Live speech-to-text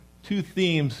two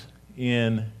themes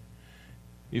in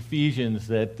Ephesians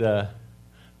that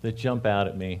jump out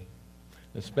at me,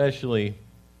 especially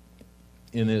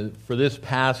for this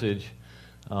passage.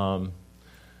 One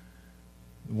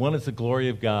is the glory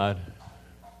of God.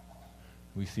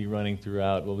 We see it running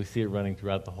throughout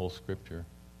the whole Scripture.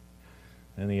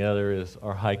 And the other is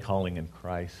our high calling in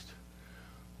Christ,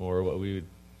 or what we would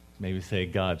maybe say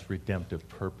God's redemptive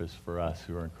purpose for us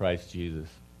who are in Christ Jesus.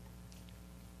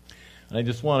 And I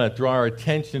just want to draw our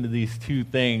attention to these two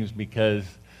things because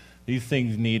these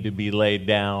things need to be laid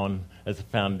down as a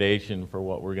foundation for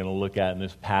what we're going to look at in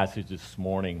this passage this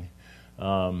morning.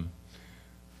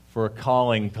 For a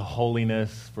calling to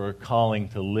holiness, for a calling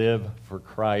to live for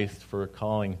Christ, for a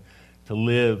calling to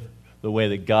live the way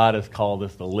that God has called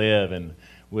us to live. And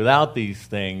without these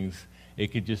things,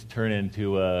 it could just turn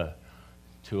into a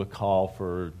call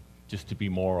for just to be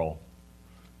moral,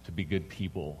 to be good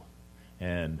people.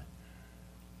 And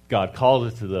God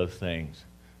calls us to those things,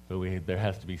 but there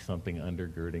has to be something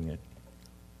undergirding it.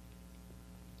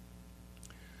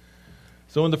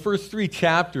 So in the first 3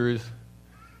 chapters,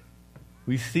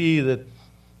 we see that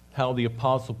how the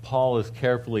Apostle Paul has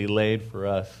carefully laid for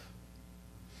us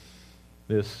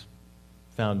this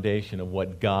foundation of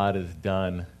what God has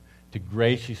done to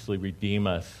graciously redeem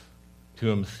us to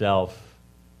himself,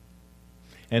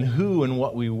 and who and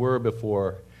what we were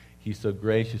before he so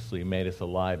graciously made us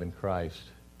alive in Christ.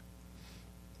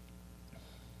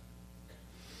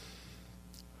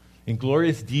 In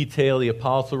glorious detail, the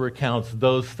apostle recounts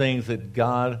those things that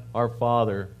God, our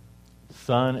Father,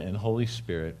 Son, and Holy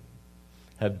Spirit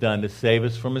have done to save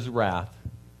us from his wrath,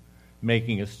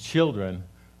 making us children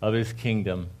of his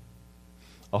kingdom,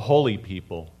 a holy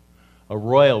people, a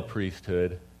royal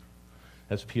priesthood,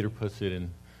 as Peter puts it in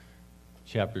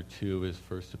chapter 2 of his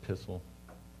first epistle.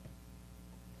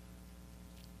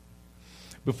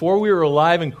 Before we were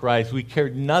alive in Christ, we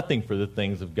cared nothing for the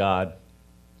things of God.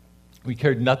 We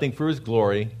cared nothing for his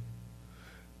glory.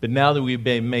 But now that we've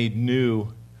been made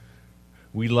new,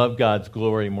 we love God's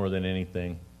glory more than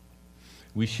anything.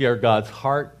 We share God's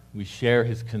heart. We share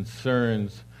his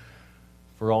concerns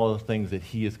for all the things that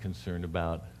he is concerned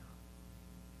about.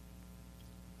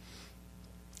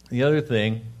 The other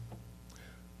thing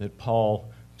that Paul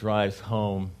drives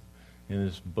home in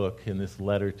this book, in this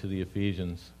letter to the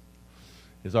Ephesians,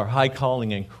 is our high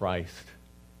calling in Christ.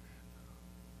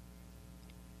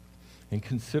 In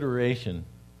consideration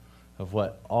of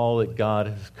what all that God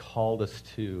has called us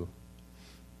to,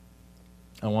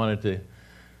 I wanted to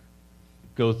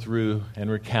go through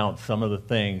and recount some of the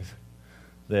things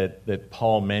that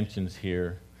Paul mentions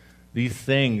here. These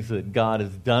things that God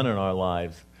has done in our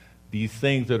lives, these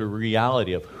things that are a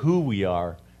reality of who we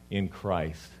are in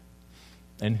Christ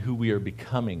and who we are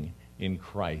becoming in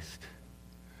Christ.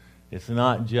 It's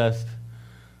not just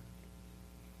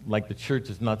like the church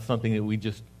is not something that we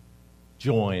just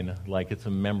join, like it's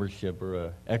a membership or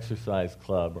an exercise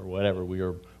club or whatever. We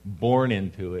are born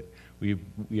into it.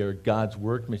 We are God's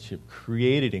workmanship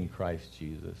created in Christ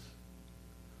Jesus.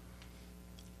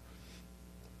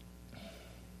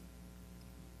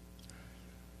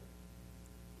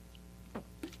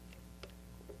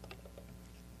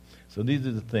 So these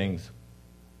are the things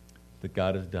that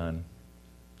God has done.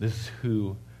 This is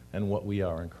who and what we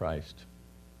are in Christ.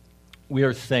 We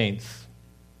are saints.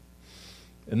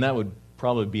 And that would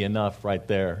probably be enough right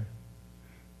there.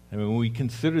 I mean, when we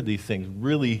consider these things,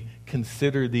 really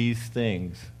consider these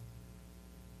things,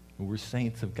 we're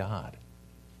saints of God.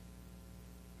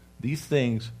 These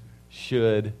things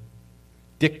should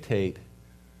dictate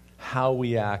how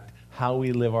we act, how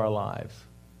we live our lives.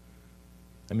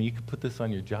 I mean, you could put this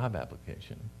on your job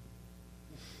application.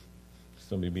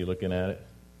 Somebody be looking at it.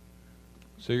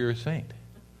 So you're a saint.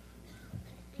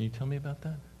 Can you tell me about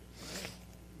that?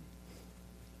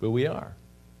 But we are.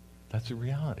 That's a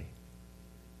reality.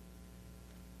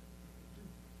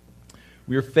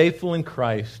 We are faithful in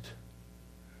Christ.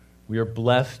 We are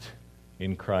blessed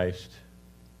in Christ.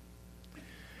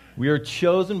 We are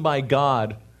chosen by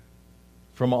God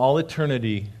from all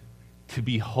eternity to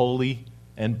be holy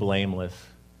and blameless.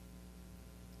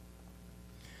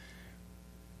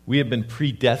 We have been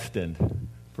predestined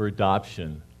for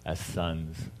adoption as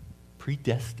sons.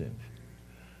 Predestined.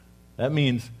 That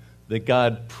means that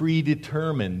God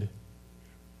predetermined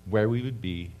where we would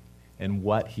be and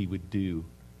what he would do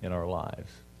in our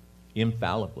lives.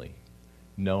 Infallibly.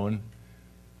 Known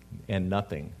and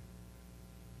nothing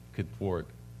could thwart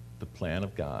the plan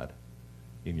of God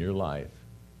in your life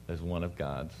as one of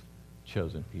God's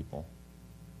chosen people.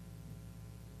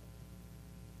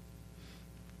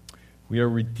 We are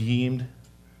redeemed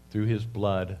through his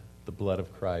blood, the blood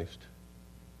of Christ.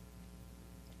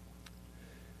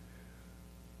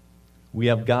 We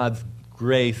have God's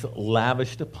grace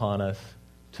lavished upon us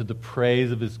to the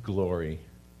praise of his glory.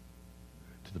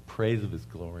 To the praise of his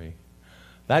glory.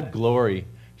 That glory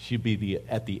should be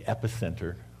at the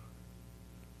epicenter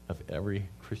of every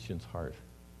Christian's heart.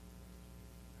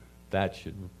 That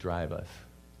should drive us.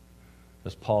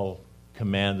 As Paul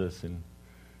commands us in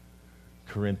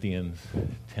Corinthians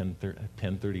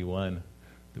 10:31,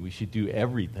 that we should do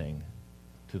everything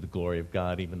to the glory of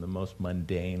God, even the most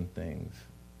mundane things.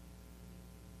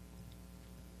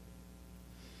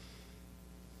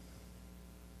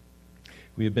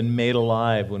 We have been made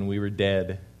alive when we were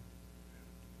dead.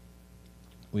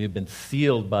 We have been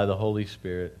sealed by the Holy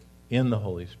Spirit, in the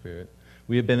Holy Spirit.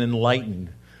 We have been enlightened.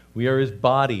 We are his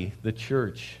body, the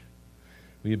church.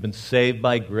 We have been saved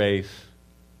by grace.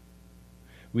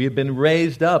 We have been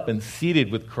raised up and seated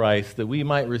with Christ that we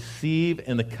might receive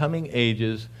in the coming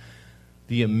ages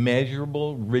the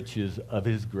immeasurable riches of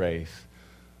his grace.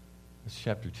 That's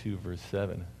chapter 2, verse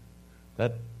 7.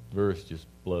 That verse just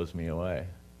blows me away.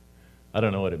 I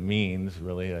don't know what it means,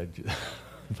 really.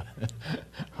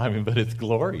 But it's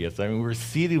glorious. We're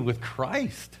seated with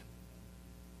Christ.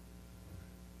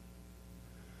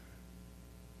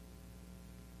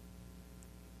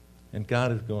 And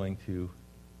God is going to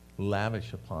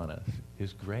lavish upon us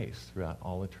his grace throughout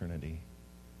all eternity.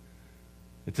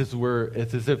 It's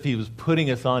as if he was putting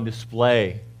us on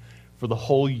display for the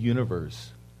whole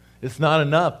universe. It's not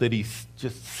enough that he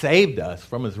just saved us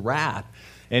from his wrath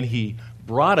and he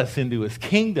brought us into his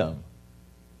kingdom.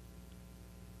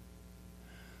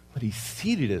 But he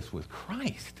seated us with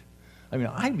Christ.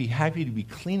 I'd be happy to be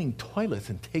cleaning toilets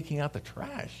and taking out the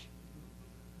trash.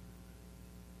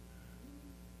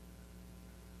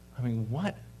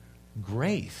 What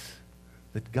grace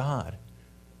that God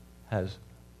has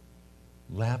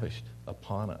lavished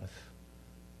upon us.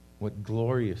 What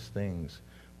glorious things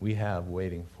we have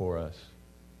waiting for us.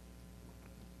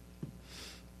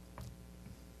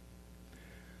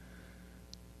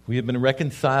 We have been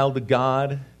reconciled to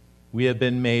God. We have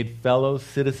been made fellow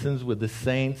citizens with the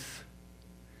saints.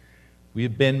 We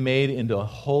have been made into a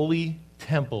holy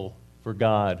temple for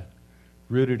God,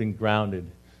 rooted and grounded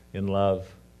in love,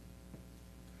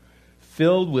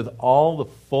 filled with all the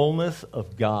fullness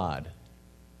of God.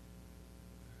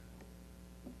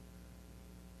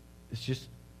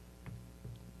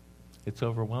 It's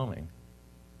overwhelming.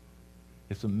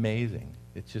 It's amazing.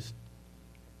 It's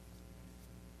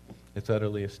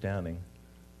utterly astounding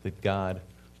that God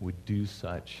would do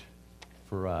such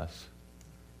for us,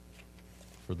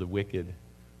 for the wicked,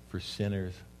 for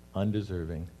sinners,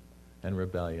 undeserving, and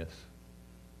rebellious.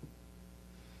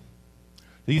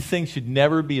 These things should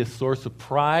never be a source of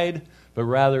pride, but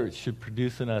rather it should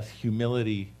produce in us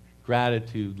humility,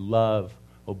 gratitude, love,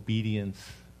 obedience.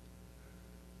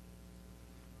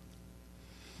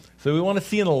 So we want to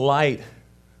see in the light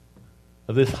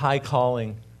of this high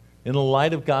calling, in the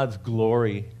light of God's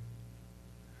glory,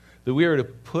 that we are to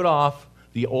put off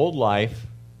the old life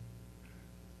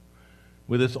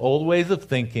with its old ways of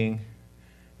thinking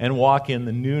and walk in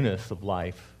the newness of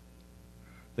life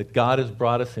that God has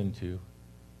brought us into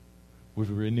with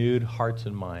renewed hearts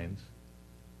and minds.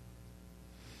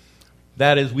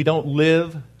 That is, we don't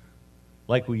live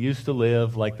like we used to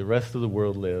live, like the rest of the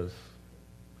world lives.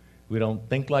 We don't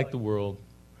think like the world.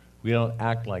 We don't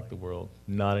act like the world.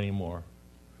 Not anymore,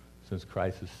 since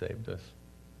Christ has saved us.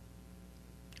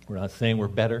 We're not saying we're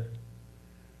better.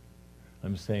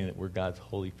 I'm saying that we're God's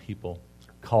holy people,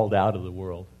 called out of the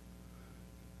world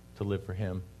to live for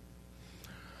him.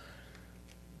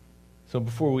 So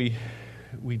before we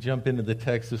jump into the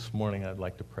text this morning, I'd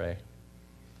like to pray.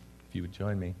 If you would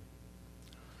join me.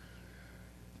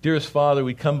 Dearest Father,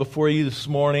 we come before you this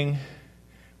morning.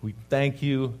 We thank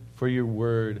you for your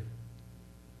word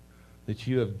that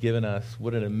you have given us.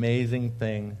 What an amazing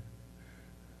thing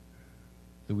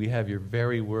that we have your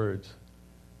very words,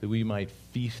 that we might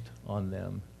feast on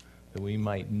them, that we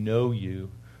might know you,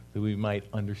 that we might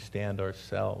understand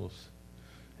ourselves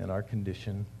and our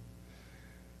condition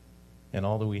and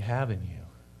all that we have in you.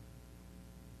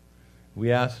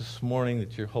 We ask this morning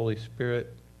that your Holy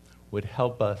Spirit would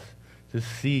help us to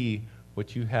see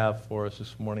what you have for us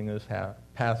this morning in this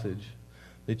passage,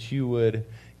 that you would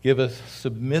give us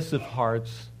submissive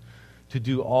hearts to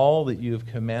do all that you have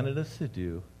commanded us to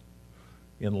do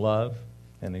in love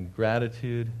and in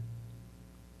gratitude,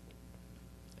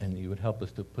 and you would help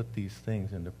us to put these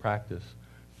things into practice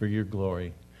for your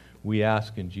glory. We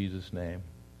ask in Jesus' name.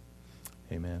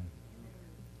 Amen.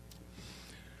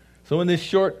 So in this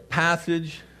short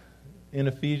passage in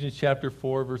Ephesians chapter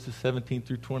 4, verses 17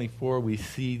 through 24, we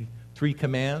see three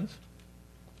commands.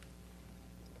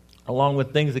 along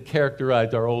with things that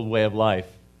characterize our old way of life.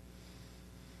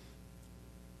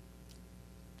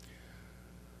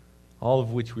 All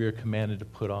of which we are commanded to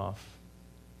put off,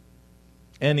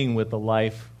 ending with the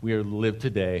life we are to live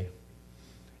today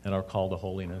and our call to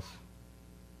holiness.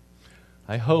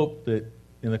 I hope that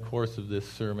in the course of this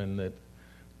sermon that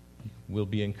we'll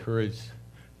be encouraged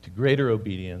to greater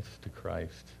obedience to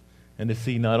Christ and to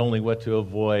see not only what to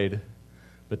avoid,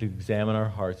 but to examine our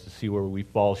hearts to see where we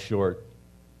fall short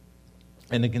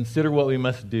and to consider what we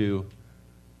must do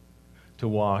to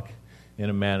walk in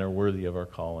a manner worthy of our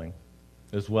calling,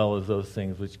 as well as those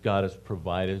things which God has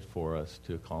provided for us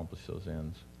to accomplish those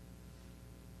ends.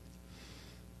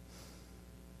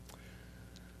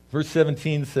 Verse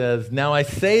 17 says, "Now I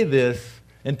say this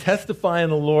and testify in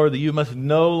the Lord that you must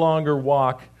no longer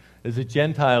walk as the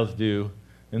Gentiles do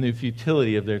in the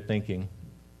futility of their thinking."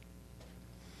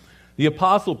 The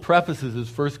apostle prefaces his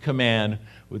first command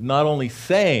with not only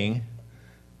saying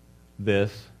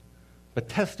this, but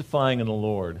testifying in the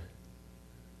Lord.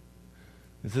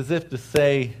 It's as if to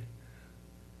say,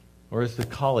 or as to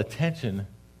call attention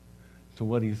to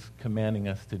what he's commanding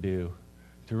us to do,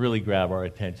 to really grab our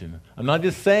attention. I'm not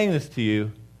just saying this to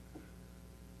you.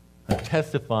 I'm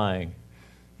testifying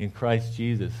in Christ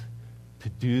Jesus to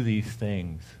do these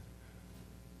things.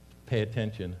 Pay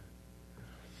attention.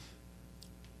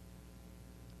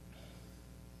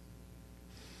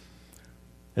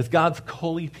 As God's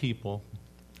holy people,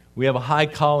 we have a high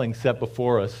calling set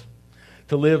before us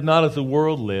to live not as the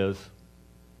world lives,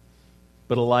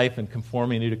 but a life in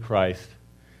conformity to Christ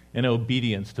and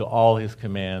obedience to all his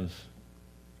commands,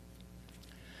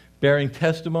 bearing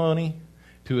testimony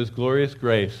to his glorious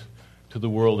grace to the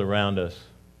world around us.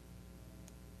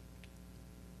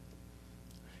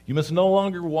 You must no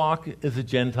longer walk as the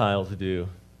Gentiles do.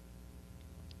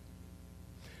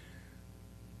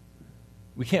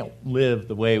 We can't live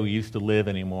the way we used to live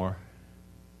anymore.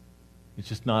 It's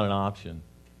just not an option.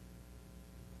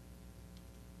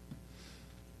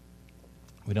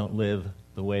 We don't live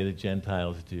the way the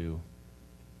Gentiles do.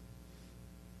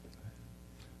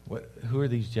 Who are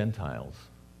these Gentiles?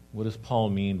 What does Paul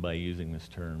mean by using this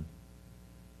term?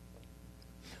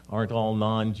 Aren't all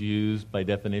non-Jews, by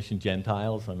definition,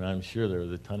 Gentiles? I mean, I'm sure there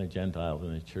was a ton of Gentiles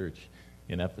in the church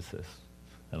in Ephesus.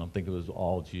 I don't think it was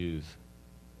all Jews.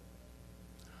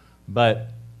 But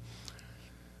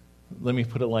let me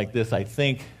put it like this. I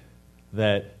think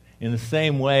that in the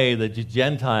same way that the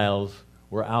Gentiles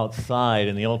were outside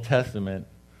in the Old Testament,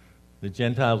 the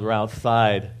Gentiles were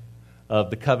outside of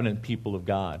the covenant people of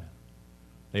God.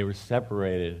 They were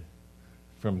separated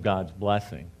from God's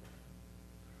blessing.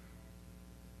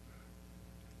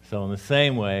 So in the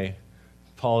same way,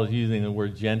 Paul is using the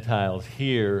word Gentiles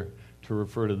here to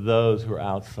refer to those who are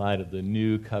outside of the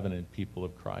new covenant people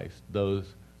of Christ, those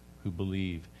who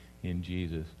believe in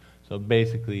Jesus. So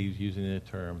basically, he's using the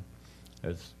term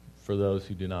as for those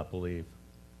who do not believe.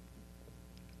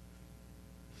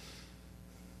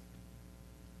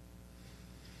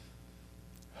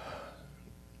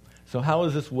 So how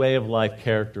is this way of life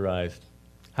characterized?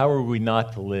 How are we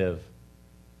not to live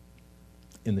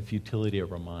in the futility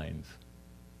of our minds?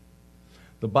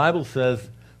 The Bible says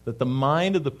that the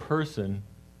mind of the person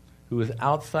who is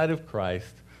outside of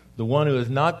Christ, the one who has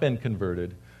not been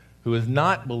converted, who has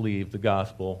not believed the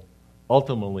gospel,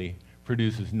 ultimately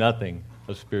produces nothing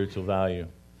of spiritual value.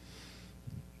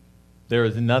 There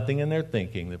is nothing in their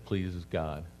thinking that pleases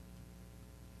God.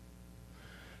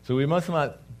 So we must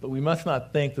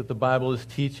not think that the Bible is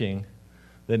teaching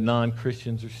that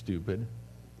non-Christians are stupid.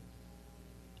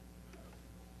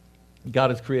 God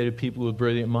has created people with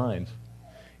brilliant minds.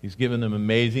 He's given them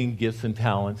amazing gifts and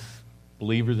talents,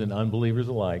 believers and unbelievers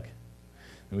alike.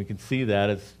 And we can see that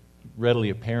it's readily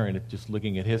apparent at just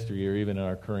looking at history or even in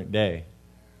our current day.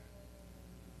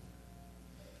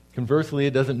 Conversely,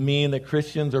 it doesn't mean that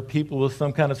Christians are people with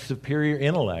some kind of superior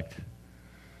intellect.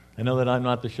 I know that I'm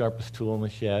not the sharpest tool in the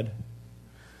shed.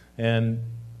 And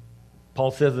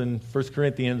Paul says in 1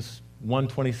 Corinthians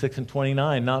 1:26 and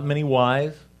 29, not many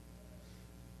wise,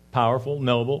 powerful,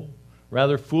 noble,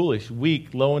 rather foolish,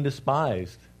 weak, low, and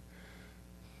despised.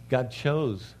 God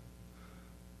chose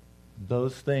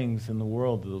those things in the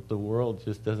world that the world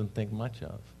just doesn't think much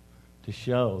of, to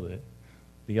show that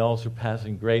the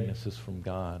all-surpassing greatness is from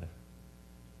God.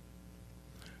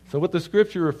 So what the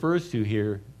Scripture refers to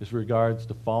here is regards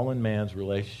to fallen man's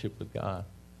relationship with God.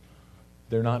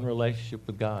 They're not in relationship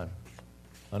with God.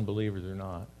 Unbelievers are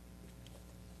not.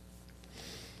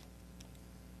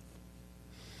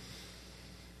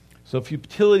 So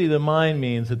futility of the mind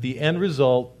means that the end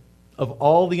result of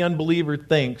all the unbeliever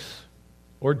thinks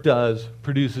or does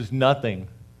produces nothing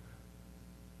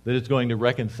that is going to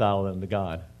reconcile them to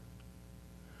God.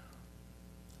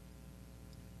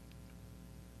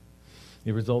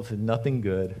 It results in nothing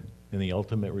good in the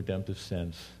ultimate redemptive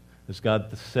sense. As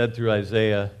God said through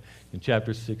Isaiah in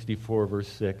chapter 64, verse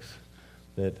 6,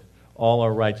 that all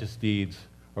our righteous deeds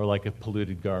are like a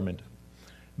polluted garment.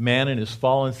 Man in his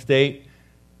fallen state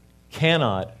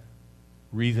cannot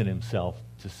reason himself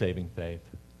to saving faith.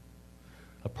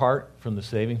 Apart from the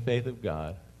saving faith of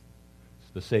God,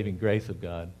 the saving grace of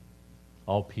God,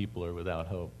 all people are without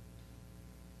hope.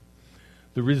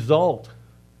 The result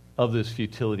of this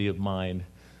futility of mind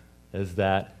is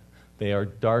that they are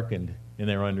darkened in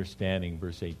their understanding,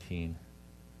 verse 18.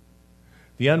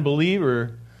 The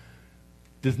unbeliever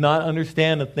does not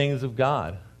understand the things of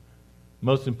God,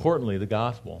 most importantly, the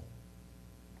gospel.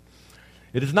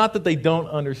 It is not that they don't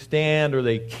understand or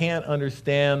they can't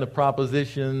understand the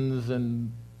propositions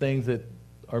and things that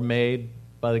are made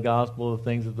by the gospel, the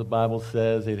things that the Bible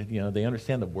says. They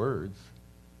understand the words.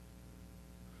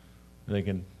 They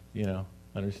can,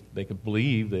 they can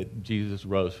believe that Jesus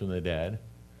rose from the dead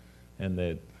and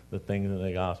that the things in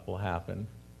the gospel happened.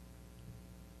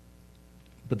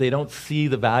 But they don't see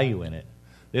the value in it.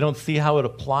 They don't see how it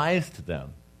applies to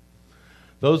them.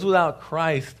 Those without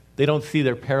Christ, they don't see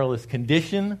their perilous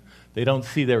condition. They don't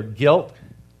see their guilt.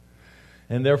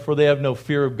 And therefore they have no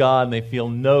fear of God and they feel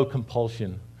no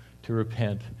compulsion to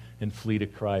repent and flee to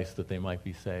Christ that they might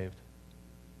be saved.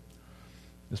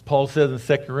 As Paul says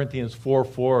in 2 Corinthians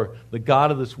 4:4, the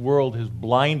God of this world has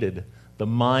blinded the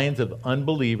minds of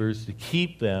unbelievers to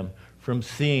keep them from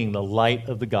seeing the light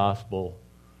of the gospel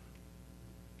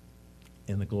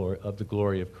in the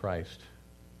glory of Christ.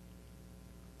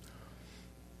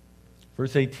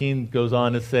 Verse 18 goes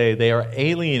on to say, they are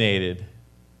alienated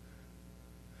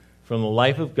from the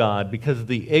life of God because of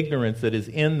the ignorance that is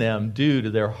in them due to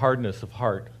their hardness of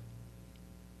heart.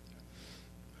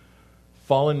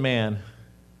 Fallen man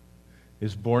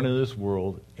is born into this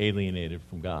world alienated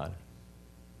from God.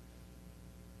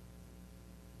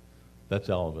 That's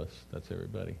all of us. That's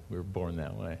everybody. We were born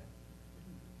that way.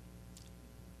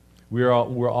 We're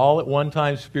all at one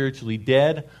time spiritually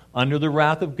dead, under the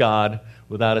wrath of God,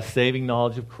 without a saving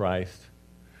knowledge of Christ,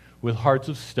 with hearts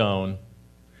of stone.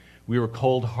 We were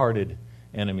cold-hearted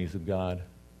enemies of God.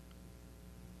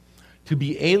 To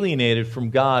be alienated from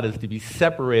God is to be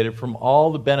separated from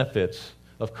all the benefits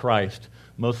of Christ,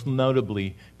 most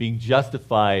notably being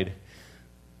justified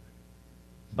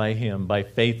by Him, by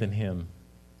faith in Him,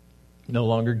 no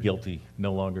longer guilty,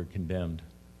 no longer condemned.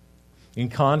 In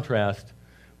contrast,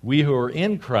 we who are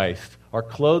in Christ are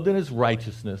clothed in His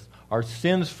righteousness, our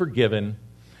sins forgiven,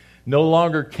 no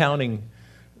longer counting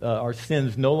our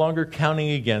sins no longer counting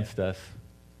against us.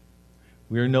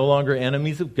 We are no longer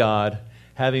enemies of God,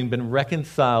 having been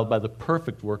reconciled by the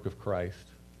perfect work of Christ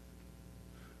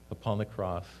upon the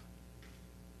cross.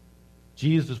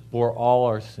 Jesus bore all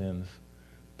our sins,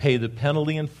 paid the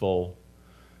penalty in full.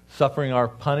 Suffering our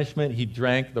punishment, He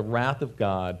drank the wrath of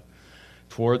God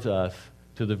towards us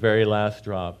to the very last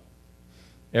drop.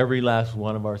 Every last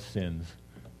one of our sins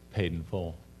paid in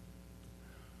full.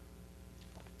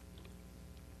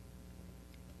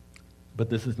 But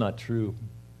this is not true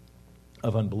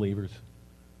of unbelievers,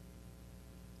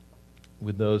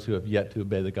 with those who have yet to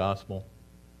obey the gospel.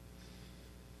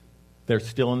 They're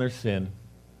still in their sin,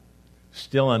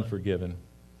 still unforgiven,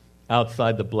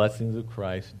 outside the blessings of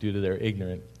Christ due to their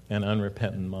ignorant and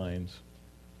unrepentant minds.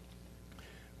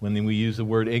 When we use the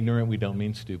word ignorant, we don't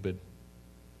mean stupid.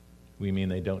 We mean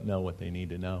they don't know what they need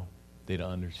to know. They don't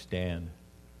understand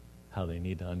how they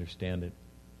need to understand it.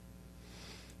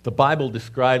 The Bible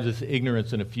describes this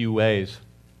ignorance in a few ways.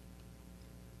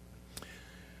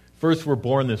 First, we're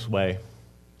born this way.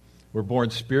 We're born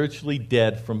spiritually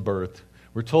dead from birth.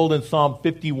 We're told in Psalm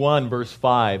 51, verse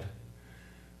 5,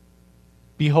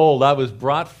 "Behold, I was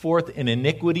brought forth in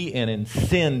iniquity, and in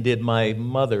sin did my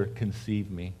mother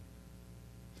conceive me."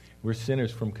 We're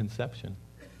sinners from conception.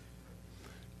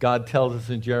 God tells us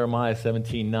in Jeremiah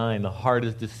 17:9, "The heart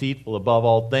is deceitful above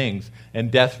all things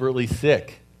and desperately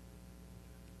sick."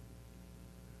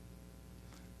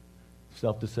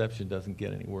 Self-deception doesn't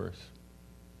get any worse.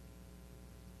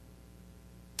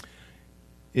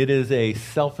 It is a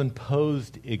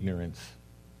self-imposed ignorance.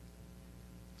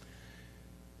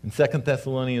 In 2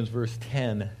 Thessalonians verse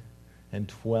 10 and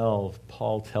 12,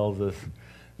 Paul tells us,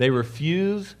 "They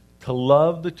refuse to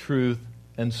love the truth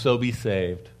and so be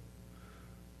saved.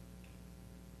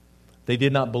 They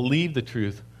did not believe the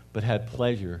truth, but had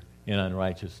pleasure in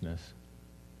unrighteousness."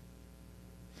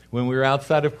 When we were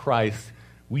outside of Christ,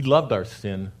 we loved our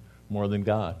sin more than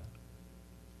God.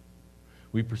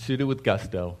 We pursued it with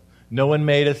gusto. No one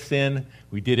made us sin.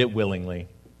 We did it willingly.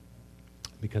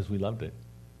 because we loved it.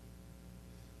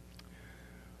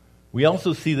 We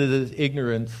also see that his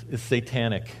ignorance is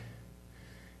satanic.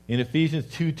 In Ephesians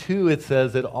 2:2, it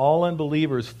says that all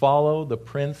unbelievers follow the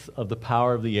prince of the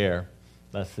power of the air.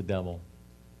 That's the devil.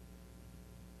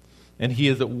 And he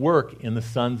is at work in the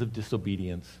sons of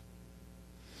disobedience.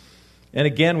 And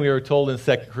again, we are told in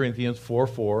 2 Corinthians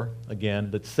 4:4,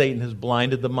 again, that Satan has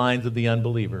blinded the minds of the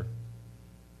unbeliever.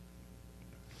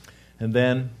 And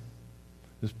then,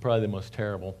 this is probably the most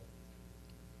terrible.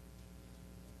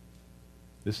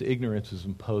 This ignorance is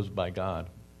imposed by God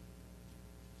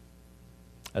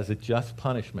as a just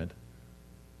punishment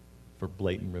for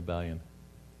blatant rebellion.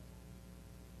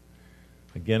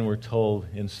 Again, we're told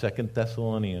in 2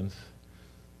 Thessalonians,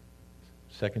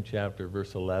 2nd chapter,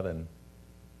 verse 11,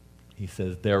 he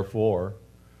says, therefore,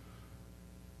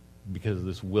 because of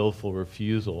this willful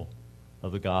refusal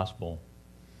of the gospel,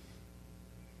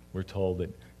 we're told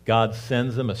that God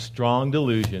sends them a strong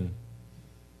delusion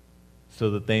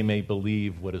so that they may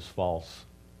believe what is false.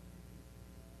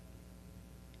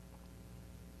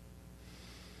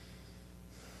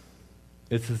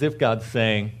 It's as if God's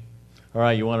saying, all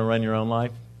right, you want to run your own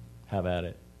life? Have at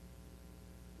it.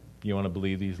 You want to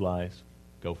believe these lies?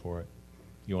 Go for it.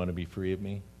 You want to be free of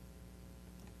me?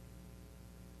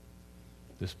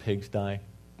 This pigsty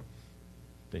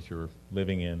that you're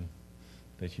living in,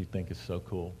 that you think is so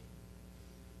cool,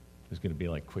 is going to be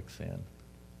like quicksand.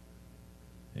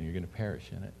 And you're going to perish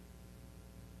in it.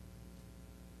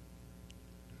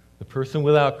 The person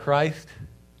without Christ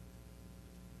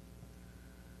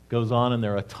goes on in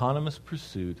their autonomous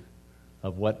pursuit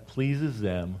of what pleases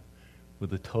them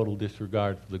with a total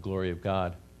disregard for the glory of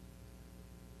God.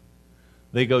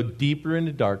 They go deeper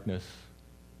into darkness,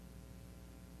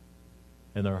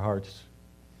 and their hearts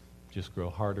just grow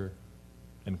harder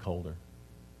and colder.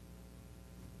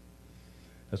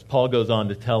 As Paul goes on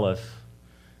to tell us,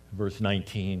 verse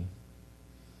 19,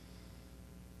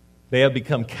 they have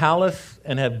become callous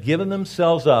and have given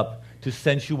themselves up to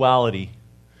sensuality,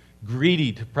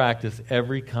 greedy to practice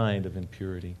every kind of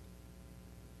impurity.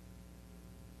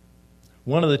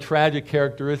 One of the tragic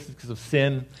characteristics of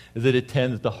sin is that it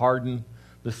tends to harden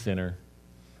the sinner.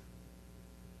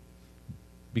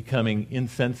 Becoming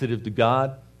insensitive to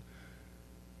God,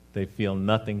 they feel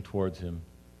nothing towards him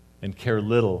and care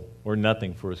little or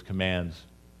nothing for his commands.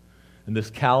 And this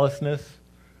callousness,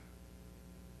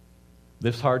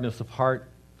 this hardness of heart,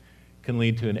 can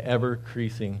lead to an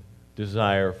ever-increasing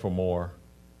desire for more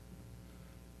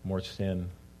sin.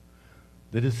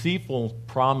 The deceitful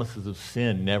promises of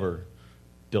sin never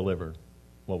deliver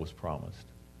what was promised.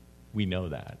 We know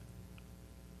that.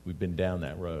 We've been down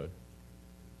that road.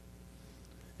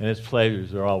 And its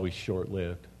pleasures are always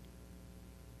short-lived.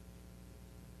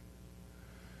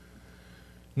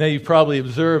 Now, you've probably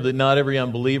observed that not every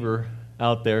unbeliever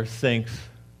out there sinks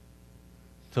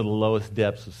to the lowest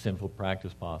depths of sinful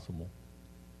practice possible.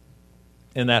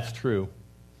 And that's true.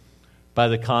 By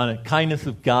the kindness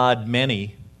of God,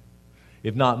 many,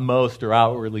 if not most, are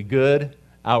outwardly good,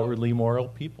 outwardly moral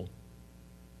people.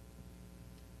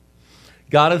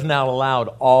 God has now allowed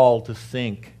all to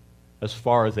sink as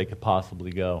far as they could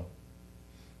possibly go.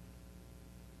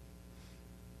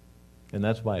 And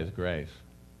that's by his grace.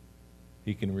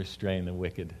 He can restrain the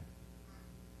wicked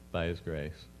by his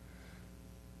grace.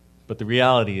 But the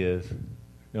reality is,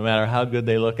 no matter how good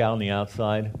they look out on the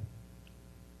outside,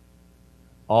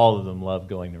 all of them love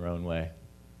going their own way,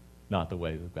 not the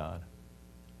ways of God.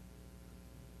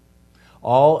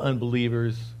 All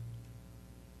unbelievers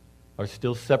are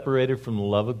still separated from the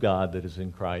love of God that is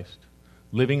in Christ,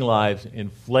 living lives in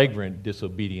flagrant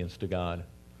disobedience to God.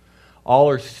 All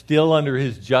are still under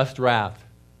his just wrath,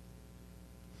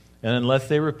 and unless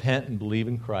they repent and believe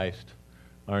in Christ,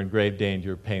 are in grave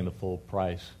danger of paying the full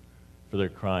price for their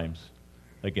crimes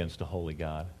against a holy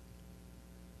God.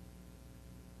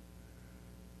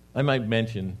 I might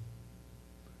mention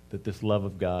that this love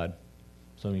of God,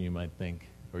 some of you might think,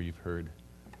 or you've heard,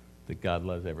 that God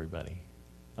loves everybody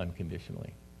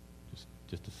unconditionally.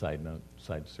 Just a side note,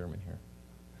 side sermon here.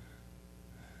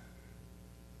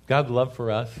 God's love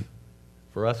for us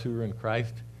who are in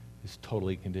Christ, is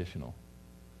totally conditional.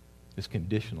 It's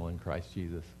conditional in Christ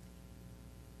Jesus.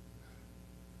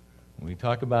 When we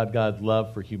talk about God's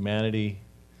love for humanity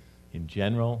in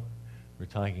general, we're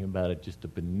talking about just a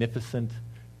beneficent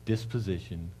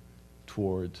disposition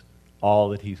towards all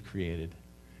that he's created,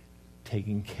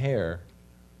 taking care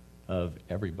of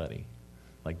everybody.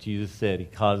 Like Jesus said, he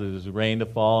causes his rain to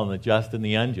fall on the just and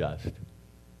the unjust.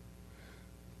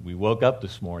 We woke up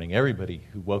this morning, everybody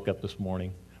who woke up this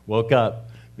morning, woke up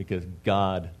because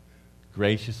God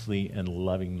graciously and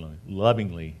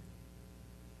lovingly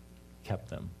kept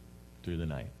them through the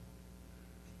night.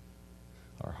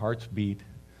 Our hearts beat,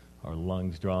 our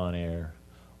lungs draw in air.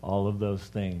 All of those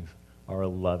things are a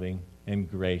loving and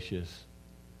gracious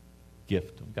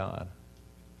gift of God.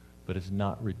 But it's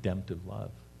not redemptive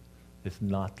love. It's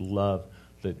not love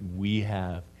that we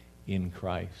have in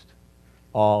Christ.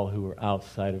 All who are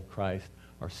outside of Christ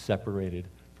are separated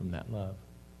from that love.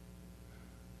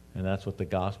 And that's what the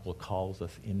gospel calls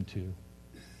us into.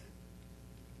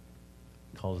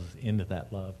 It calls us into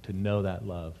that love, to know that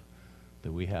love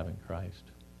that we have in Christ.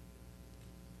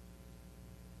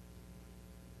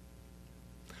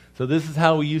 So this is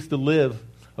how we used to live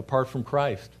apart from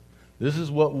Christ. This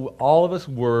is what all of us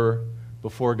were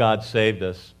before God saved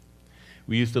us.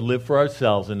 We used to live for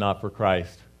ourselves and not for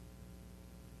Christ.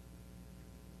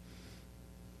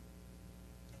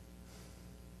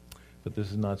 But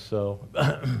this is not so.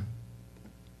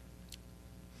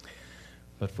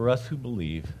 But for us who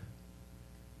believe,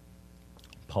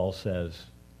 Paul says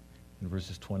in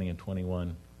verses 20 and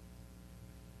 21,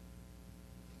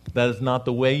 that is not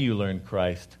the way you learned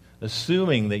Christ,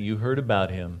 assuming that you heard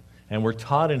about him and were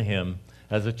taught in him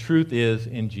as the truth is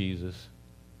in Jesus.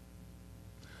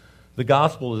 The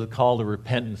gospel is a call to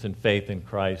repentance and faith in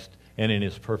Christ and in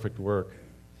his perfect work.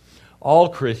 All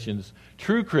Christians,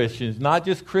 true Christians, not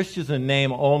just Christians in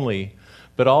name only,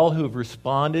 but all who have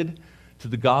responded to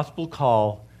the gospel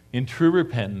call in true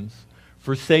repentance,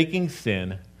 forsaking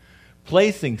sin,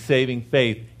 placing saving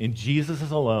faith in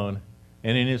Jesus alone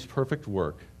and in his perfect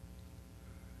work,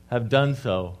 have done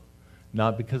so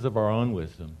not because of our own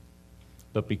wisdom,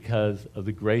 but because of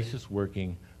the gracious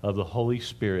working of the Holy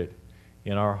Spirit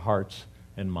in our hearts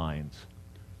and minds.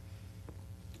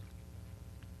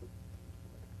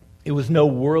 It was no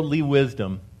worldly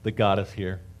wisdom that got us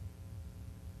here,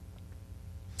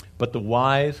 but the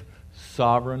wise,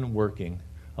 sovereign working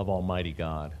of Almighty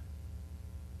God.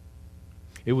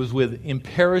 It was with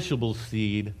imperishable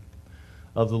seed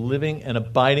of the living and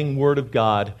abiding Word of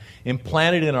God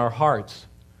implanted in our hearts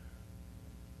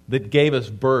that gave us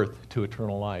birth to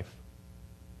eternal life,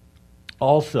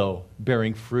 also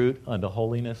bearing fruit unto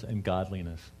holiness and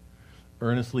godliness,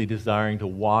 earnestly desiring to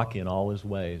walk in all his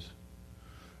ways.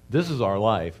 This is our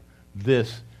life.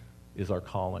 This is our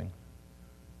calling.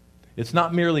 It's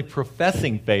not merely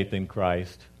professing faith in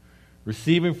Christ,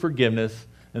 receiving forgiveness,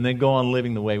 and then go on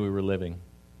living the way we were living.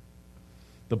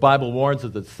 The Bible warns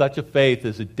us that such a faith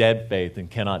is a dead faith and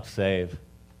cannot save.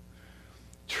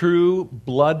 True,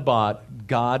 blood-bought,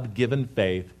 God-given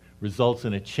faith results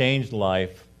in a changed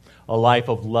life, a life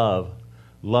of love,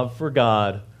 love for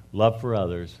God, love for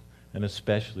others, and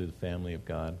especially the family of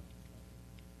God.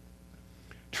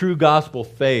 True gospel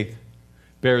faith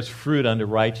bears fruit unto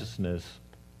righteousness,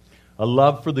 a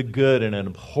love for the good and an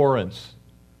abhorrence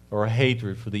or a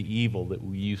hatred for the evil that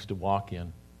we used to walk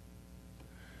in.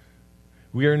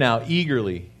 We are now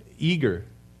eager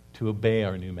to obey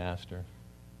our new master.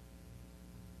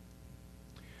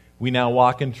 We now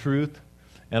walk in truth,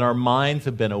 and our minds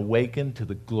have been awakened to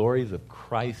the glories of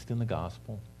Christ in the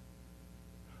gospel.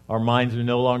 Our minds are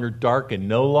no longer darkened,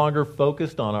 no longer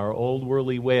focused on our old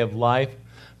worldly way of life,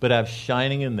 but have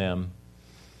shining in them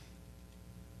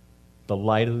the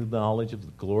light of the knowledge of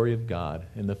the glory of God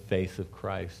in the face of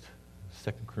Christ.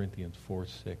 2 Corinthians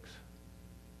 4:6.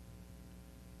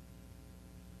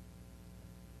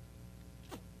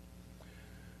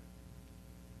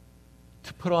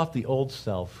 To put off the old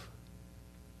self,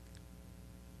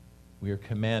 we are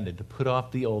commanded to put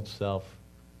off the old self,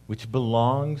 which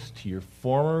belongs to your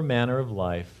former manner of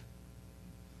life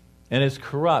and is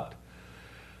corrupt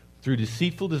through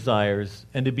deceitful desires,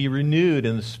 and to be renewed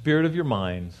in the spirit of your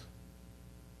minds,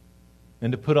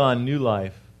 and to put on new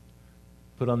life,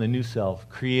 put on the new self,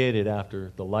 created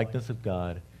after the likeness of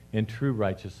God in true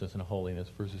righteousness and holiness,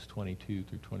 verses 22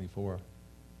 through 24.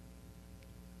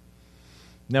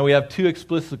 Now we have two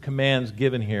explicit commands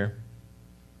given here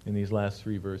in these last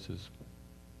three verses.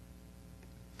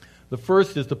 The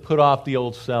first is to put off the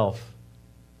old self.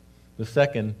 The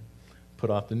second,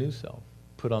 put off the new self.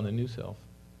 Put on the new self.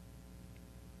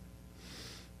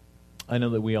 I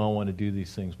know that we all want to do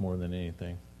these things more than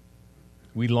anything.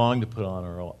 We long to put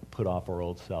off our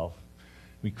old self.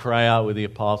 We cry out with the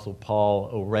Apostle Paul,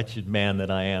 "O wretched man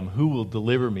that I am, who will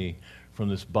deliver me from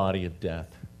this body of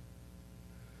death?"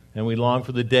 And we long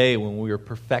for the day when we are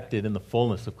perfected in the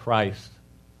fullness of Christ.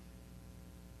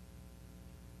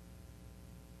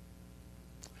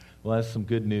 Well, that's some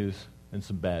good news and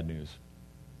some bad news.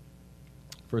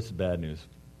 First, the bad news.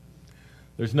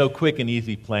 There's no quick and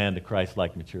easy plan to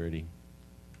Christ-like maturity.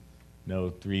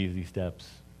 No 3 easy steps.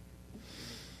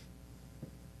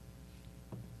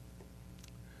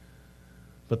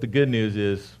 But the good news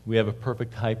is we have a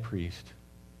perfect high priest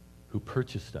who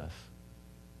purchased us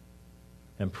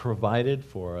and provided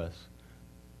for us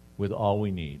with all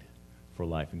we need for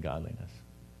life and godliness.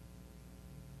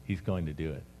 He's going to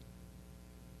do it.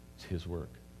 It's his work.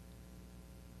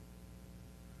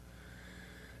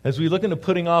 As we look into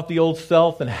putting off the old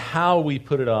self and how we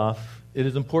put it off, it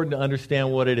is important to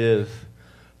understand what it is.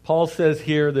 Paul says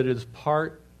here that it is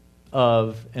part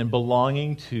of and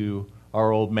belonging to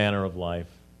our old manner of life,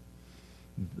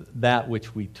 that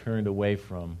which we turned away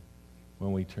from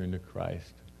when we turned to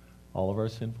Christ. All of our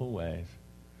sinful ways,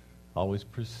 always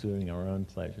pursuing our own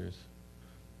pleasures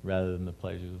rather than the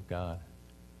pleasures of God.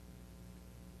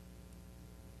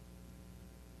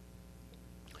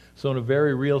 So in a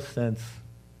very real sense,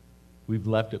 we've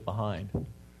left it behind.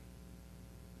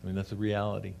 I mean, that's a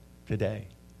reality today.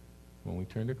 When we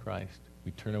turn to Christ,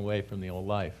 we turn away from the old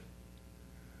life.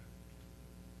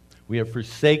 We have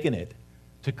forsaken it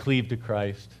to cleave to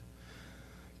Christ.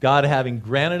 God, having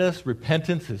granted us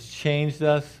repentance, has changed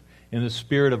us in the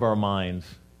spirit of our minds.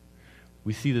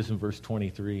 We see this in verse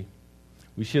 23.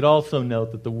 We should also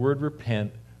note that the word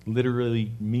repent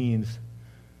literally means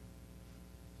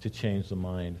to change the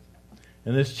mind.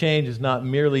 And this change is not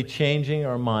merely changing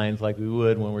our minds like we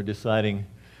would when we're deciding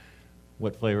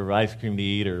what flavor of ice cream to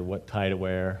eat or what tie to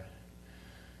wear,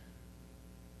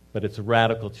 but it's a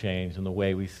radical change in the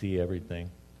way we see everything.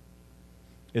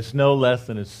 It's no less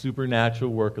than a supernatural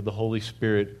work of the Holy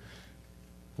Spirit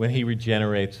when he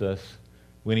regenerates us,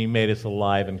 when he made us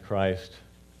alive in Christ.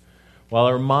 While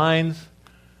our minds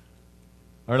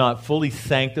are not fully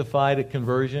sanctified at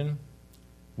conversion,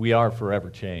 we are forever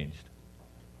changed.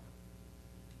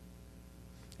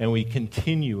 And we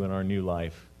continue in our new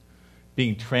life,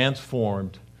 being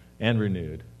transformed and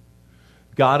renewed.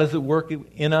 God is at work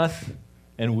in us,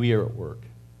 and we are at work.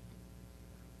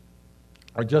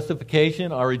 Our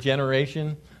justification, our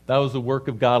regeneration, that was the work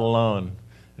of God alone.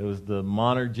 It was the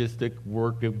monergistic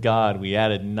work of God. We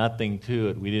added nothing to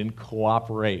it. We didn't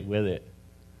cooperate with it.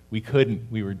 We couldn't.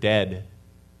 We were dead.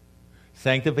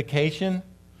 Sanctification,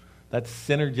 that's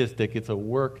synergistic. It's a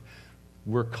work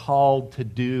we're called to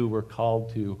do. We're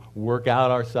called to work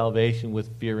out our salvation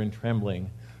with fear and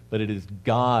trembling. But it is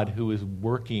God who is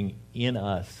working in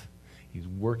us. He's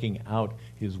working out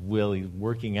his will. He's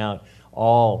working out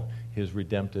all his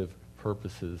redemptive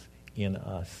purposes in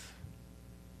us.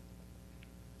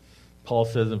 Paul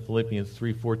says in Philippians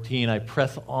 3:14, I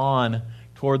press on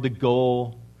toward the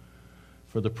goal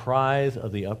for the prize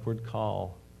of the upward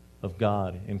call of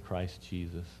God in Christ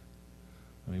Jesus.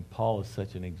 I mean, Paul is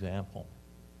such an example.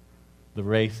 The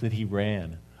race that he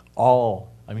ran,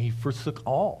 he forsook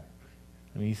all.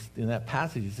 I mean, in that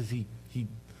passage, it says he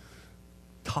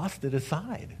tossed it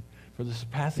aside for the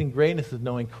surpassing greatness of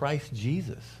knowing Christ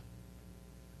Jesus.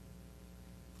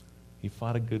 He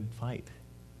fought a good fight.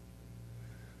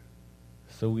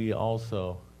 So we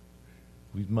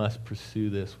must pursue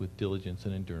this with diligence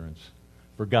and endurance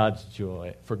for God's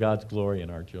joy, for God's glory and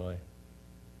our joy.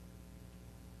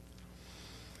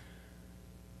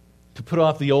 To put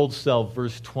off the old self,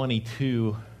 verse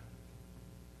 22,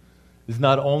 is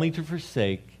not only to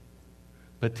forsake,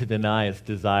 but to deny its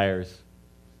desires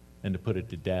and to put it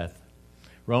to death.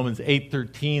 Romans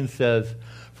 8:13 says,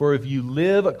 for if you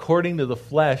live according to the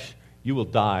flesh, you will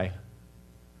die.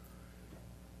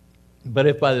 But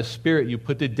if by the Spirit you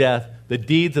put to death the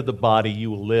deeds of the body, you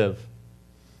will live.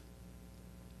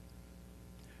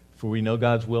 For we know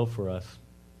God's will for us,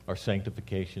 our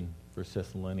sanctification, 1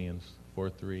 Thessalonians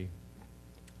 4:3.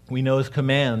 We know his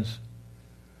commands.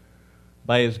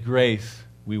 By his grace,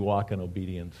 we walk in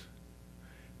obedience.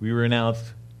 We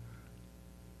renounce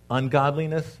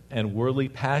ungodliness and worldly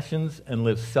passions and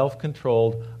live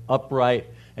self-controlled, upright,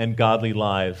 and godly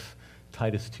lives.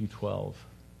 Titus 2:12.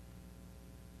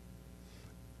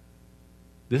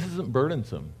 This isn't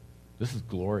burdensome. This is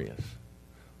glorious.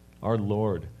 Our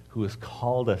Lord, who has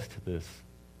called us to this,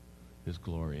 is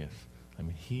glorious. I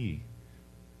mean, he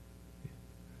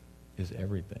is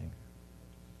everything.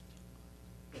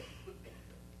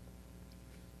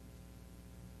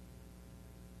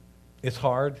 It's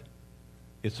hard.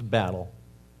 It's a battle.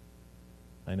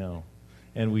 I know.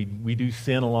 And we do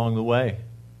sin along the way.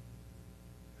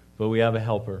 But we have a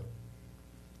helper,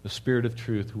 the Spirit of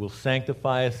truth, who will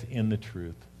sanctify us in the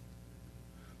truth.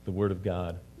 The Word of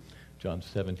God. John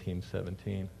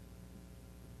 17:17.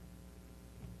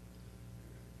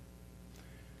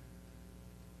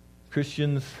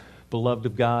 Christians, beloved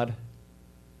of God,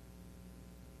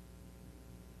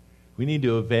 we need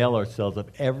to avail ourselves of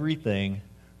everything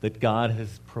that God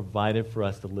has provided for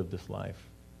us to live this life,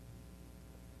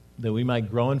 that we might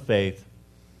grow in faith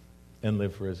and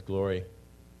live for his glory.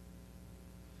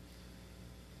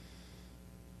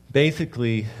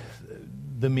 Basically,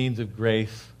 the means of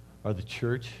grace are the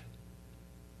church,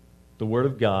 the Word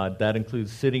of God. That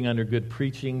includes sitting under good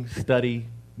preaching, study,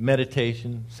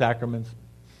 meditation, sacraments,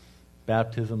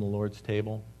 baptism, the Lord's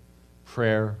table,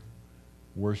 prayer,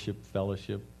 worship,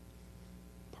 fellowship,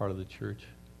 part of the church.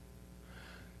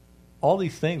 All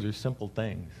these things are simple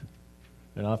things.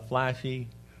 They're not flashy.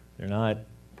 They're not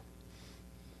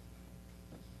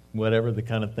whatever the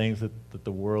kind of things that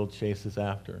the world chases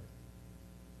after.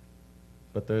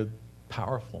 But they're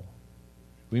powerful.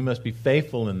 We must be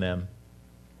faithful in them.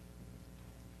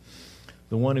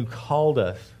 The one who called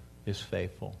us is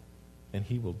faithful, and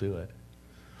he will do it.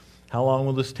 How long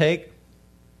will this take?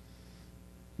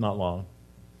 Not long.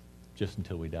 Just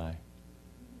until we die.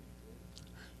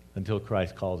 Until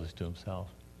Christ calls us to himself.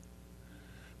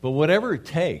 But whatever it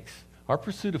takes, our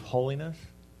pursuit of holiness,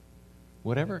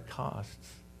 whatever it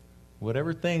costs,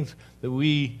 whatever things that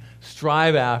we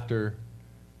strive after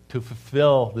to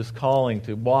fulfill this calling,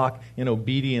 to walk in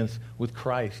obedience with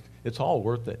Christ, it's all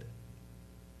worth it.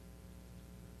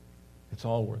 It's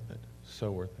all worth it.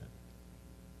 So worth it.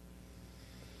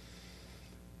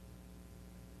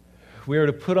 We are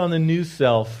to put on the new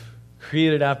self,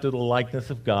 created after the likeness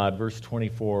of God, verse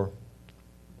 24.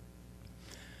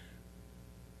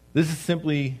 This is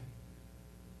simply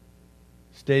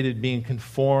stated being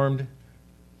conformed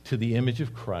to the image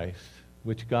of Christ,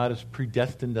 which God has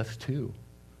predestined us to,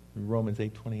 in Romans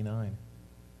 8:29.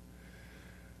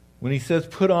 When he says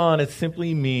put on, it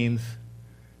simply means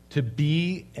to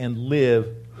be and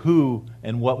live who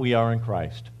and what we are in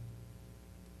Christ.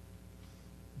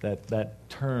 That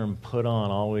term, put on,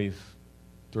 always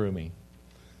threw me.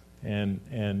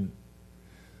 And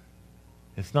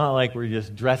it's not like we're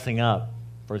just dressing up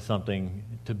for something,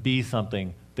 to be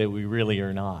something that we really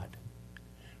are not.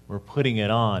 We're putting it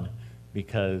on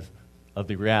because of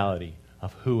the reality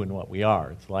of who and what we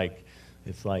are. It's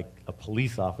like a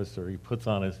police officer. He puts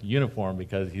on his uniform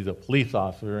because he's a police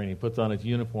officer, and he puts on his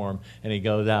uniform and he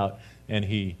goes out and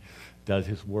he does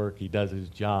his work, he does his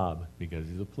job because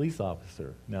he's a police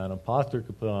officer. Now, an imposter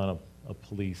could put on a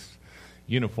police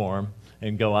uniform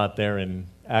and go out there and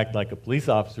act like a police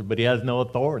officer, but he has no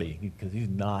authority because he's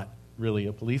not really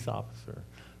a police officer.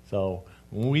 So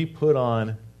when we put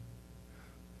on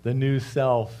the new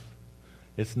self,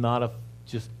 it's not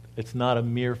a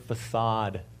mere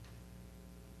facade.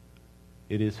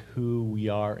 It is who we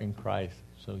are in Christ.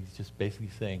 So he's just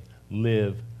basically saying,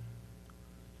 live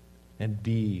and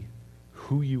be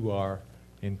who you are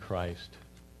in Christ.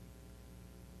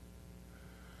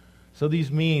 So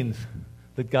these means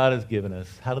that God has given us,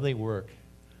 how do they work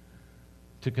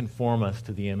to conform us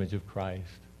to the image of Christ?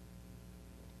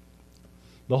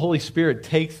 The Holy Spirit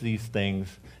takes these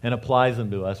things and applies them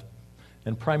to us,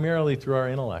 and primarily through our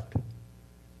intellect.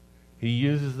 He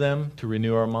uses them to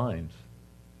renew our minds.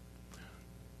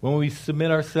 When we submit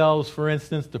ourselves, for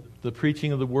instance, to the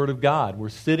preaching of the Word of God, we're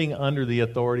sitting under the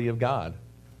authority of God.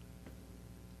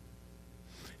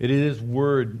 It is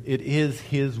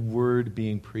His Word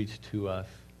being preached to us.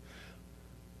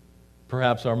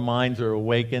 Perhaps our minds are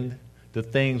awakened to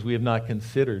things we have not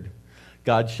considered.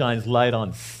 God shines light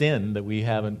on sin that we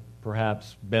haven't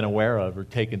perhaps been aware of or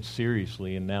taken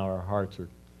seriously, and now our hearts are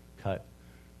cut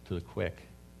to the quick.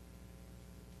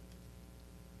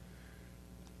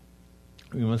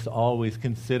 We must always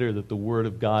consider that the Word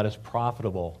of God is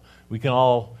profitable. We can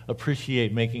all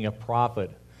appreciate making a profit.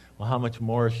 Well, how much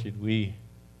more should we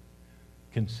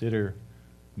consider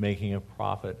making a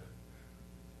profit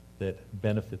that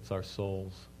benefits our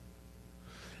souls?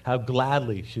 How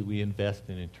gladly should we invest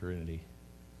in eternity?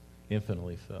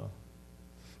 Infinitely so.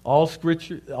 All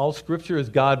Scripture is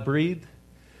God-breathed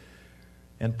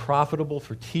and profitable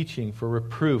for teaching, for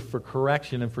reproof, for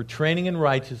correction, and for training in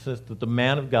righteousness, that the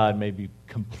man of God may be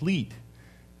complete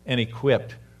and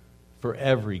equipped for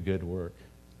every good work.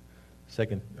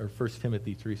 1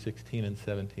 Timothy 3:16 and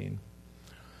 17.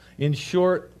 In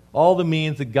short, all the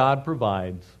means that God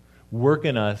provides work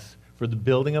in us for the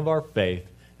building of our faith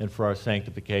and for our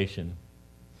sanctification,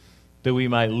 that we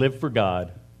might live for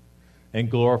God and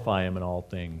glorify Him in all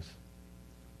things.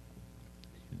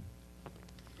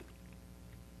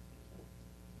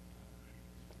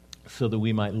 So that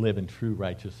we might live in true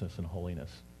righteousness and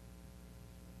holiness.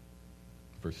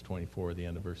 Verse 24, the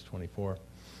end of verse 24.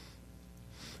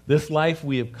 This life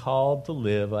we have called to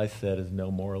live, I said, is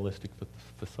no moralistic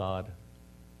facade.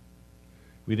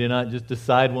 We did not just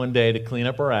decide one day to clean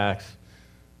up our acts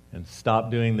and stop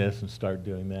doing this and start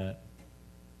doing that.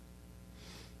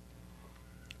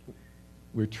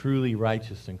 We're truly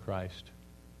righteous in Christ.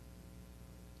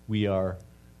 We are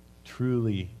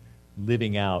truly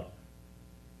living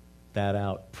that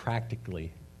out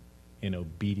practically in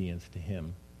obedience to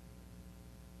him.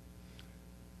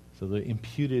 So the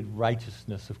imputed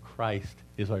righteousness of Christ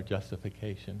is our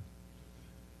justification.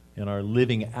 And our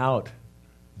living out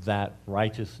that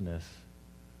righteousness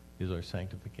is our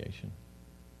sanctification.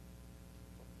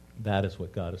 That is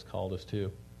what God has called us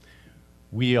to.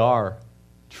 We are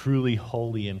truly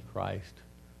holy in Christ,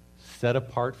 set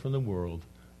apart from the world,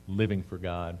 living for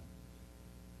God.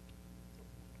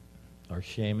 Our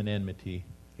shame and enmity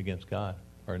against God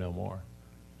are no more.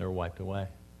 They're wiped away.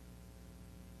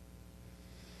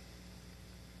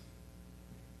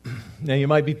 Now you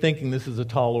might be thinking this is a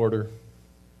tall order.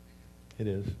 It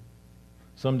is.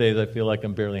 Some days I feel like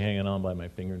I'm barely hanging on by my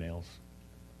fingernails.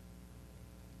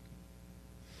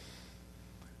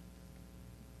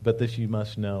 But this you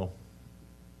must know.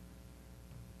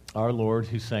 Our Lord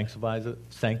who sanctifies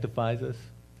us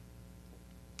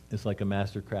is like a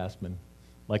master craftsman,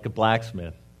 like a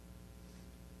blacksmith.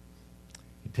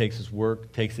 He takes his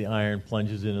work, takes the iron,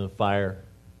 plunges it into the fire,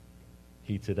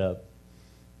 heats it up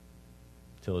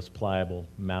till it's pliable,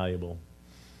 malleable.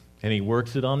 And he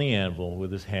works it on the anvil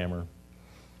with his hammer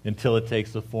until it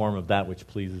takes the form of that which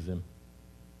pleases him.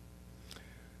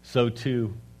 So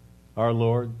too, our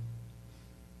Lord,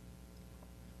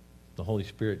 the Holy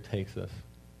Spirit takes us.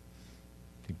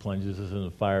 He plunges us in the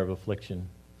fire of affliction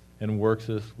and works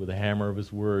us with the hammer of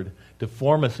his word to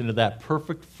form us into that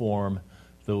perfect form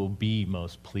that will be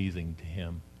most pleasing to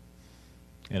him.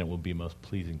 And it will be most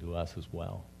pleasing to us as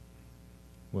well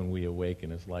when we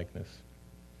awaken his likeness.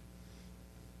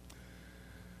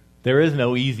 There is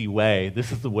no easy way.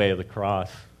 This is the way of the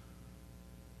cross,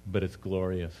 but it's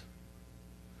glorious.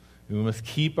 We must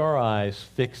keep our eyes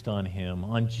fixed on him,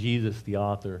 on Jesus, the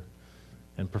author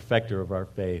and perfecter of our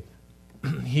faith.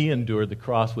 He endured the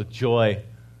cross with joy.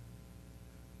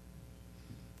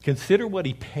 Consider what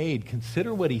he paid.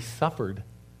 Consider what he suffered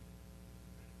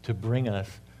to bring us,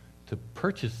 to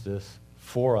purchase this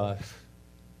for us.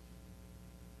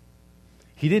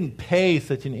 He didn't pay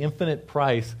such an infinite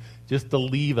price just to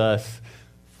leave us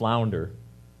flounder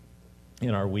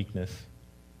in our weakness.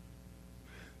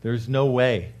 There's no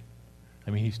way.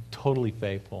 I mean, he's totally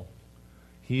faithful.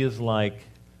 He is like,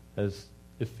 as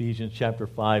Ephesians chapter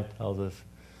 5 tells us,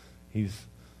 he's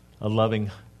a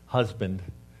loving husband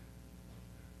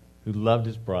who loved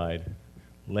his bride,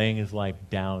 laying his life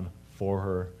down for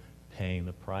her, paying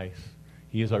the price.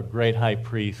 He is our great high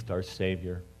priest, our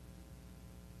Savior.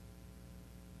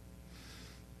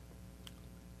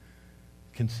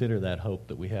 Consider that hope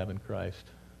that we have in Christ.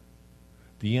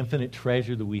 The infinite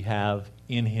treasure that we have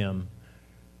in him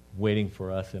waiting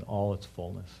for us in all its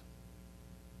fullness.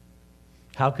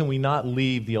 How can we not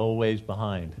leave the old ways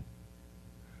behind?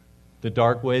 The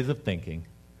dark ways of thinking.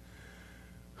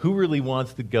 Who really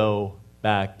wants to go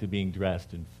back to being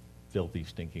dressed in filthy,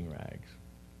 stinking rags?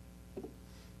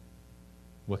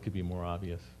 What could be more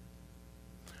obvious?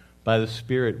 By the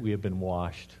Spirit we have been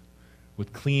washed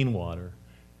with clean water,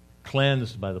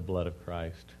 cleansed by the blood of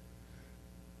Christ.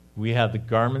 We have the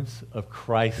garments of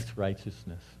Christ's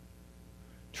righteousness,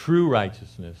 true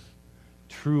righteousness,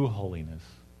 true holiness.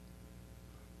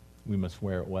 We must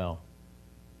wear it well.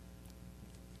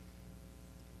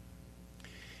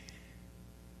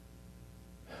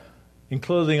 In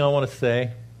closing, I want to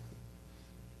say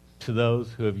to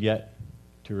those who have yet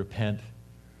to repent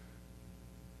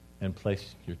and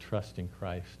place your trust in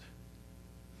Christ,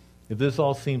 if this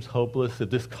all seems hopeless, if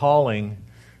this calling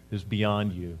is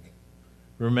beyond you,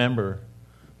 remember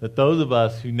that those of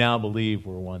us who now believe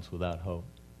were once without hope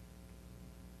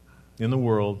in the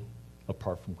world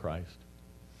apart from Christ.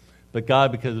 But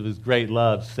God, because of his great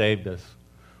love, saved us.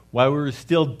 While we were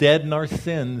still dead in our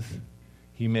sins,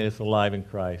 he made us alive in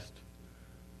Christ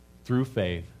through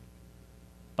faith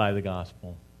by the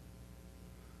gospel.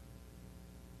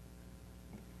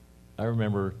 I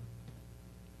remember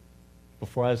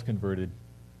before I was converted,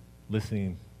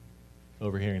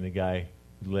 overhearing the guy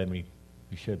who led me,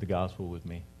 who shared the gospel with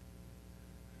me,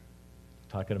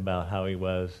 talking about how he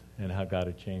was and how God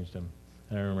had changed him.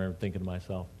 And I remember thinking to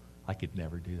myself, I could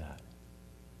never do that.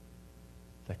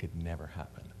 That could never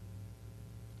happen.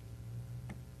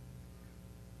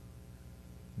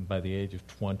 And by the age of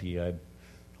 20, I'd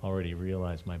already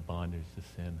realized my bondage to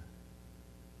sin.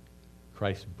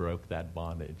 Christ broke that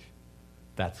bondage.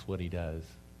 That's what he does.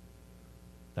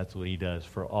 That's what he does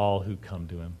for all who come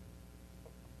to him.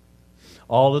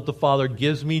 All that the Father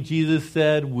gives me, Jesus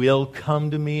said, will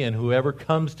come to me, and whoever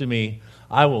comes to me,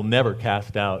 I will never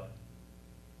cast out.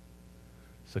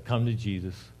 So come to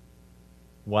Jesus.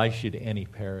 Why should any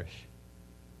perish?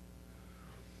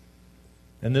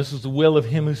 And this is the will of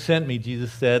him who sent me,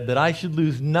 Jesus said, that I should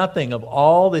lose nothing of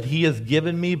all that he has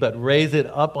given me, but raise it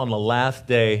up on the last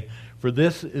day. For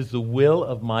this is the will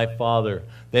of my Father,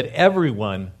 that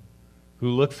everyone who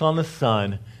looks on the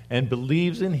Son and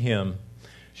believes in him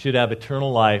should have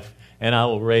eternal life, and I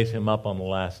will raise him up on the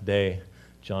last day.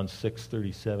 John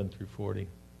 6:37 through 40.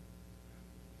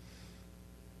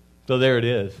 So there it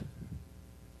is.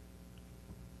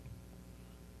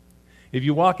 If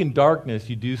you walk in darkness,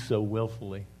 you do so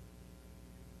willfully.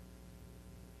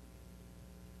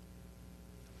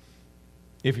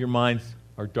 If your minds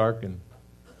are darkened,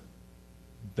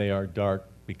 they are dark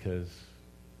because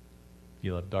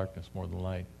you love darkness more than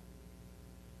light.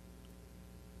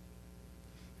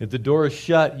 If the door is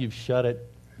shut, you've shut it.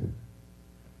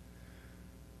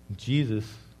 Jesus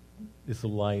is the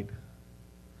light.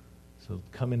 So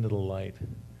come into the light.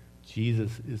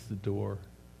 Jesus is the door.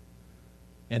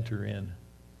 Enter in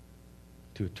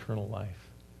to eternal life.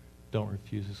 Don't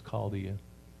refuse his call to you.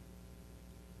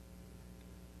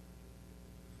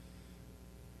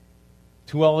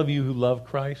 To all of you who love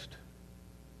Christ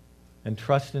and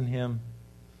trust in him,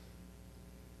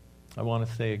 I want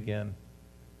to say again,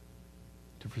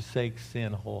 to forsake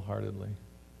sin wholeheartedly,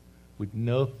 with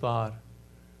no thought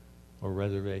or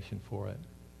reservation for it.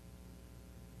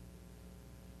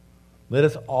 Let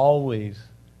us always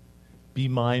be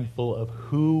mindful of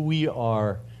who we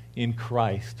are in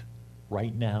Christ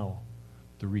right now,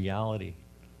 the reality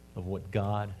of what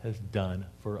God has done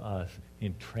for us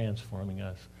in transforming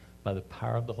us by the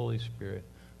power of the Holy Spirit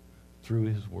through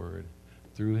his word,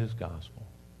 through his gospel.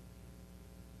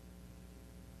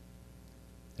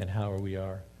 And how we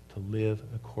are to live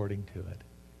according to it.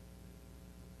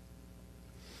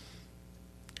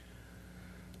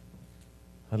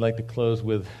 I'd like to close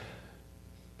with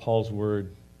Paul's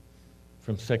word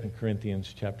from 2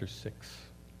 Corinthians chapter 6,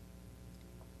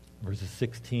 verses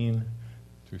 16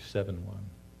 through 7:1.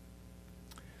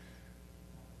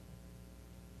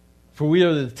 For we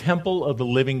are the temple of the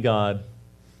living God.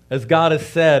 As God has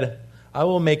said, I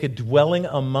will make a dwelling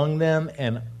among them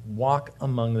and walk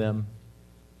among them,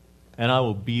 and I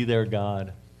will be their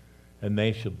God, and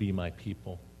they shall be my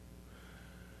people.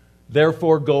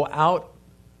 Therefore go out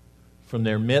from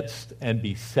their midst and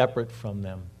be separate from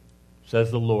them,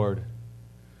 says the Lord,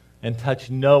 and touch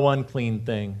no unclean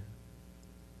thing.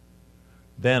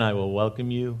 Then I will welcome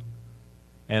you,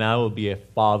 and I will be a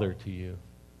father to you,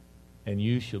 and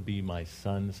you shall be my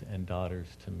sons and daughters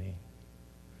to me,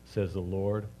 says the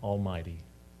Lord Almighty.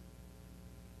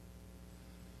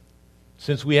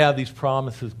 Since we have these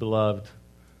promises, beloved,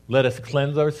 let us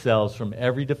cleanse ourselves from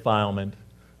every defilement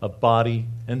of body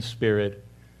and spirit,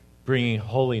 bringing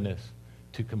holiness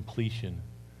to completion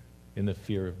in the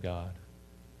fear of God.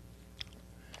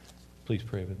 Please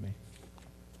pray with me.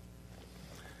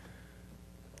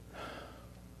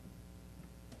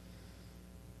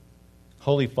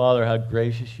 Holy Father, how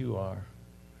gracious you are.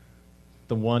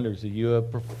 The wonders that you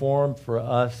have performed for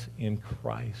us in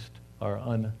Christ are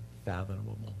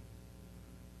unfathomable.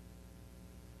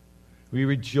 We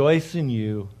rejoice in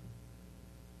you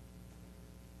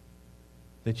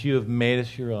that you have made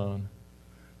us your own,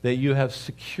 that you have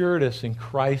secured us in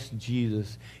Christ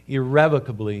Jesus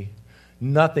irrevocably.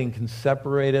 Nothing can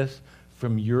separate us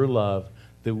from your love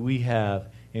that we have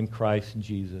in Christ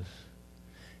Jesus.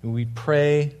 And we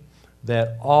pray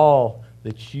that all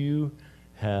that you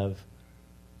have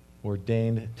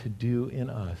ordained to do in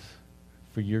us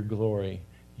for your glory,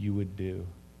 you would do.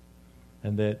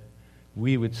 And that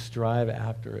we would strive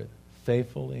after it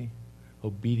faithfully,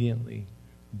 obediently,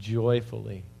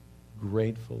 joyfully,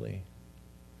 gratefully.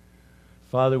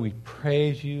 Father, we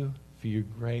praise you for your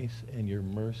grace and your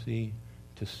mercy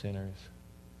to sinners,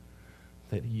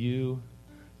 that you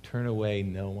turn away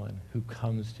no one who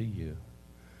comes to you,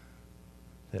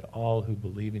 that all who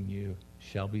believe in you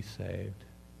shall be saved.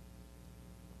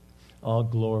 All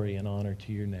glory and honor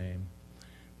to your name.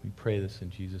 We pray this in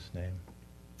Jesus' name.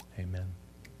 Amen.